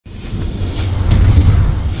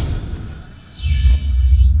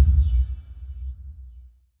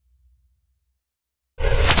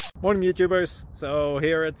Morning YouTubers. So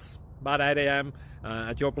here it's about 8 a.m.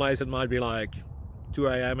 At your place it might be like 2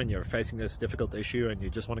 a.m. and you're facing this difficult issue and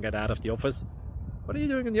you just want to get out of the office. What are you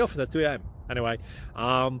doing in the office at 2 a.m.? Anyway,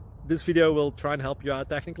 this video will try and help you out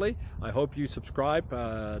technically. I hope you subscribe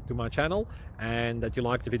to my channel and that you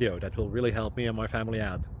like the video. That will really help me and my family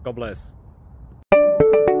out. God bless.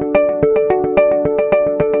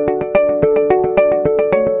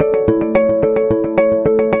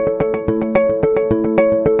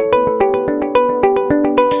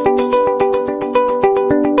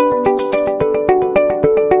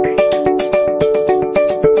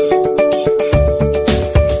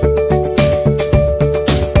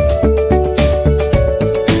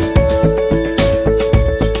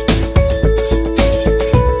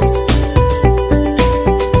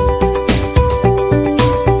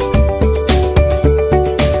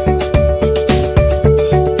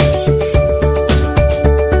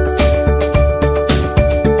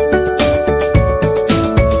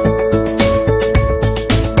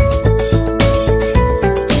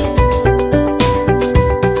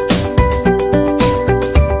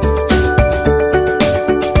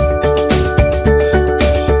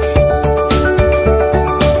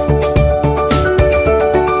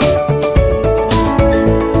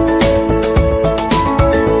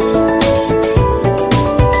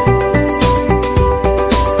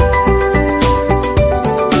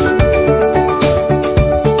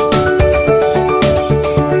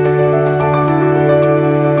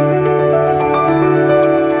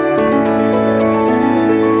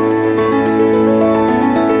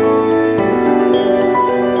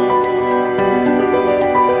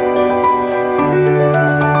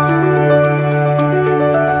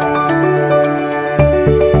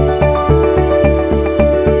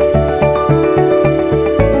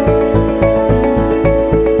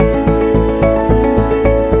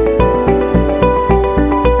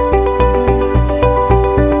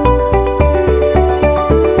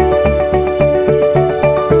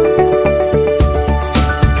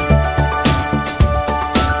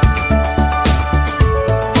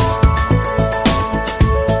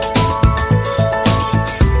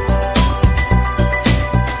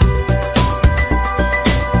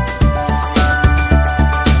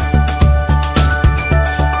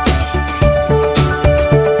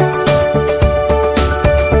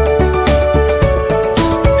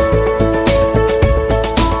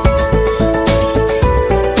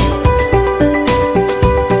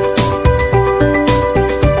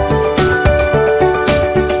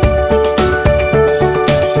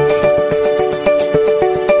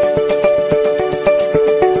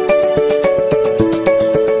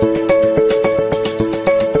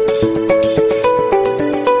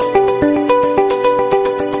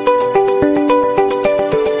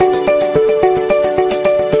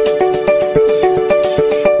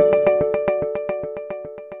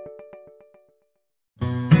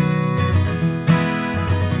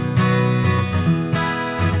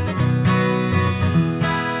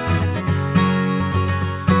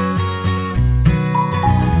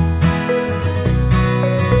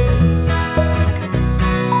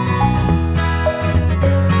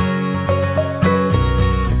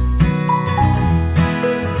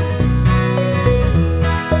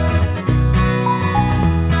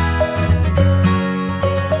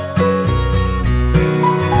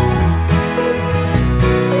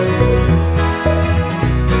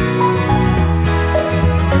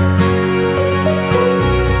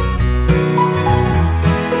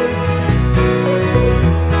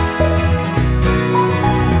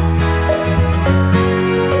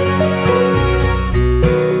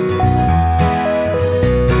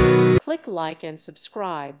 Click like and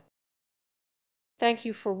subscribe. Thank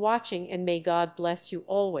you for watching and may God bless you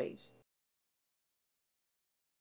always.